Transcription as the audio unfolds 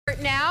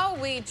now,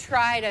 we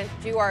try to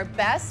do our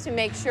best to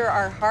make sure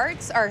our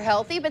hearts are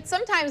healthy, but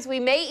sometimes we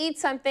may eat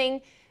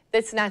something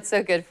that's not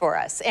so good for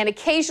us. And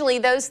occasionally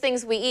those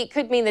things we eat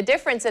could mean the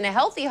difference in a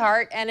healthy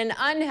heart and an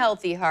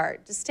unhealthy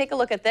heart. Just take a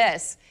look at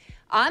this.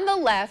 On the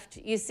left,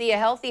 you see a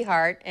healthy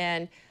heart,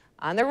 and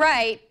on the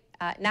right,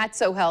 not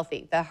so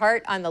healthy. The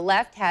heart on the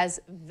left has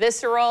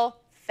visceral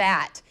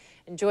fat.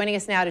 And joining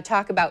us now to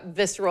talk about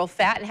visceral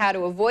fat and how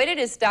to avoid it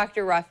is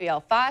Dr. Rafael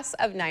Foss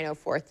of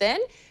 904 Thin.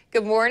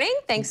 Good morning.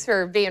 Thanks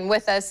for being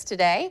with us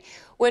today.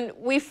 When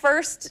we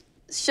first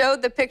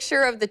showed the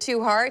picture of the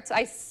two hearts,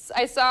 I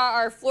saw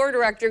our floor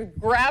director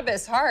grab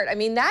his heart. I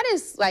mean, that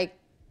is like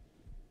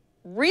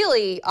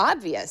really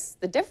obvious,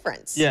 the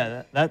difference.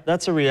 Yeah,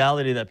 that's a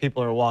reality that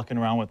people are walking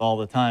around with all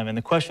the time. And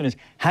the question is,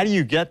 how do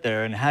you get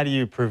there and how do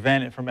you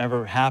prevent it from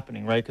ever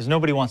happening, right? Because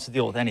nobody wants to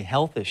deal with any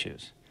health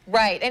issues.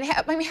 Right. And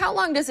I mean, how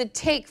long does it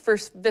take for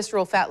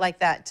visceral fat like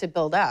that to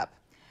build up?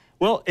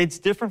 Well, it's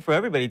different for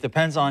everybody. It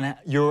depends on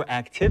your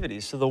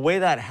activities. So the way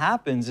that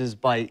happens is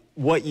by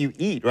what you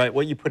eat, right?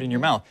 What you put in your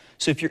mouth.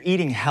 So if you're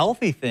eating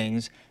healthy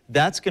things,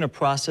 that's going to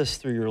process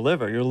through your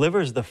liver. Your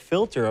liver is the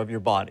filter of your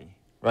body,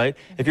 right?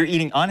 If you're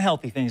eating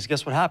unhealthy things,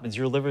 guess what happens?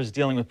 Your liver is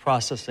dealing with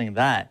processing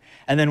that.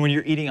 And then when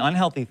you're eating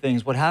unhealthy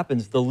things, what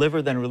happens? The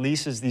liver then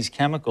releases these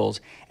chemicals,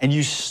 and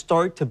you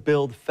start to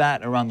build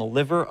fat around the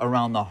liver,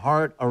 around the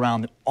heart,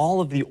 around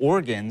all of the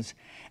organs.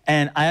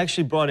 And I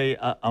actually brought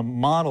a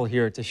model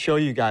here to show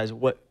you guys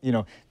what,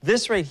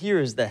 this right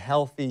here is the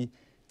healthy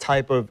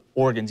type of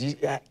organs.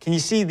 Can you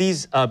see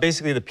these?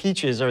 Basically, the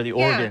peaches are the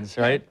organs,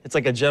 right? It's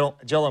like a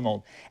jello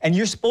mold. And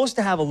you're supposed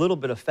to have a little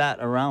bit of fat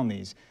around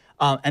these,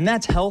 and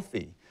that's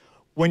healthy.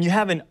 When you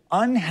have an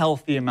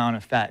unhealthy amount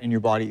of fat in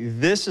your body,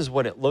 this is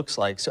what it looks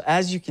like. So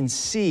as you can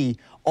see,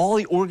 all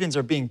the organs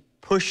are being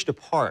pushed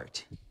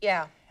apart.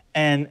 Yeah.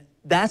 And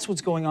that's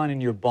what's going on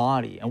in your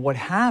body. And what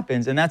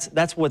happens, and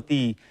that's what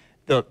the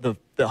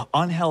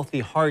unhealthy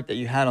heart that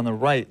you had on the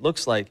right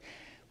looks like.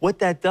 What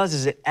that does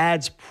is it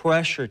adds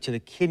pressure to the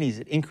kidneys.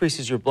 It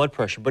increases your blood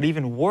pressure. But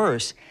even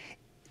worse,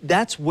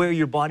 that's where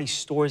your body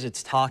stores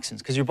its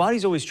toxins, because your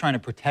body's always trying to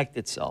protect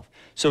itself.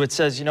 So it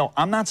says,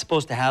 I'm not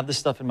supposed to have this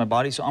stuff in my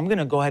body, so I'm going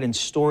to go ahead and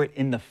store it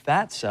in the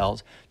fat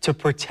cells to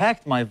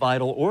protect my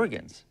vital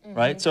organs,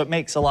 right? So it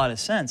makes a lot of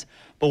sense.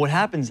 But what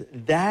happens,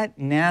 that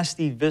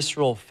nasty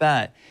visceral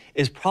fat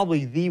is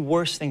probably the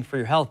worst thing for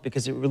your health,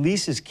 because it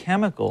releases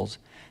chemicals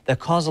that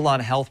cause a lot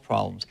of health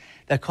problems,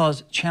 that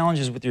cause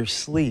challenges with your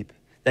sleep,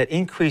 that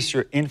increase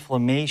your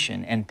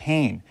inflammation and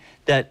pain,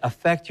 that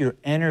affect your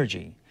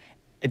energy.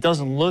 It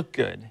doesn't look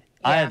good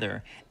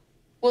either.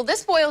 Well,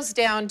 this boils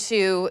down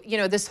to,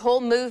 this whole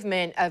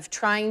movement of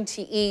trying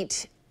to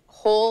eat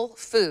whole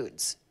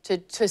foods, to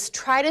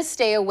try to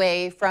stay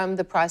away from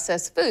the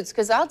processed foods.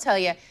 Because I'll tell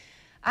you,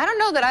 I don't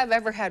know that I've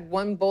ever had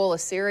one bowl of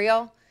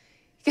cereal.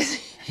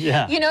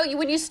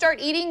 When you start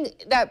eating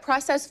that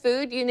processed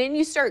food, then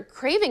you start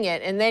craving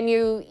it, and then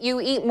you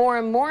eat more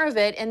and more of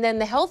it, and then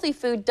the healthy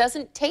food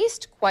doesn't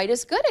taste quite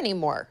as good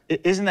anymore.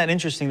 Isn't that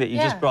interesting that you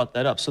just brought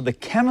that up? So the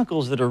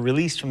chemicals that are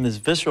released from this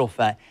visceral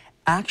fat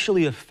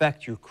actually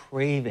affect your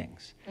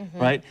cravings,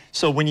 right?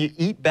 So when you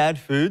eat bad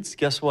foods,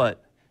 guess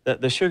what?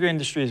 The sugar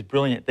industry is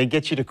brilliant. They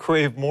get you to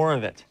crave more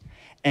of it.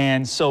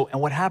 And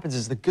what happens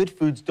is the good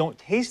foods don't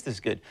taste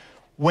as good.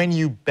 When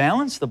you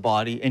balance the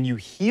body and you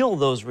heal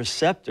those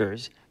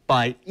receptors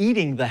by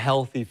eating the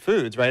healthy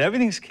foods, right?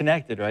 Everything's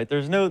connected, right?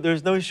 There's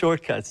no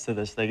shortcuts to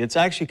this thing. It's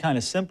actually kind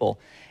of simple.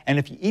 And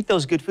if you eat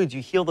those good foods,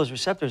 you heal those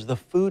receptors, the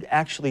food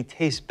actually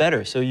tastes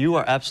better. So you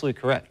are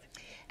absolutely correct.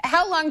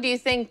 How long do you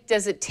think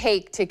does it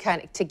take to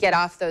get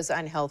off those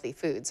unhealthy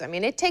foods? I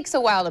mean, it takes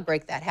a while to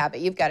break that habit.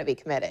 You've got to be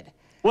committed.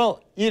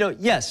 Well,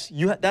 yes,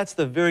 that's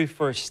the very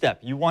first step.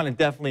 You want to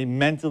definitely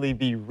mentally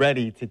be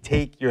ready to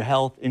take your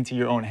health into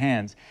your own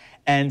hands.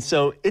 And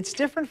so it's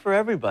different for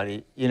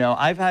everybody.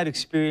 I've had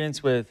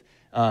experience with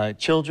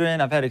children.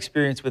 I've had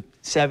experience with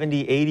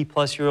 70,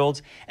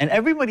 80-plus-year-olds, and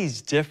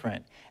everybody's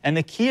different. And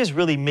the key is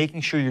really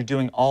making sure you're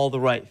doing all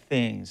the right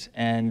things.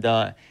 And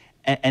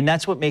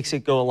that's what makes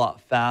it go a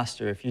lot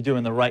faster if you're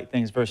doing the right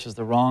things versus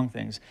the wrong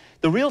things.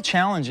 The real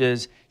challenge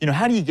is,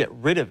 how do you get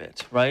rid of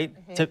it, right?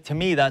 To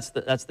me, that's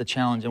the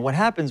challenge. And what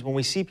happens when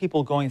we see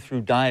people going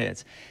through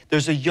diets,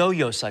 there's a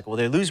yo-yo cycle.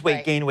 They lose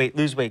weight, gain weight,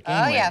 lose weight, gain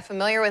weight. Oh, yeah,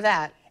 familiar with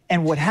that.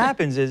 And what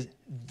happens is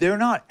they're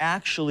not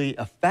actually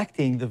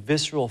affecting the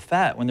visceral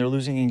fat when they're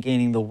losing and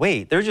gaining the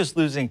weight. They're just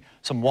losing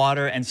some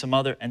water and some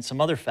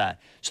other fat.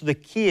 So the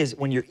key is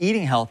when you're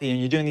eating healthy and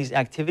you're doing these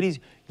activities,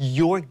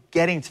 you're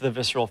getting to the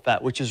visceral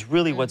fat, which is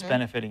really what's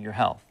benefiting your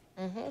health.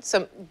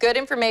 Some good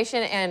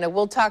information, and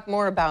we'll talk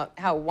more about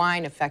how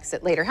wine affects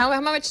it later. How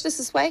much does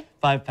this weigh?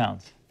 5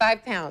 pounds.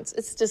 5 pounds.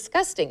 It's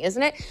disgusting,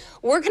 isn't it?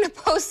 We're going to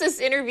post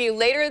this interview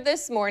later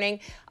this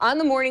morning on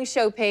the morning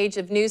show page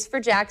of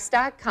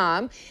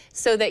newsforjax.com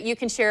so that you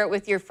can share it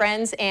with your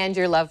friends and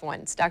your loved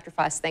ones. Dr.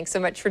 Foss, thanks so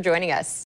much for joining us.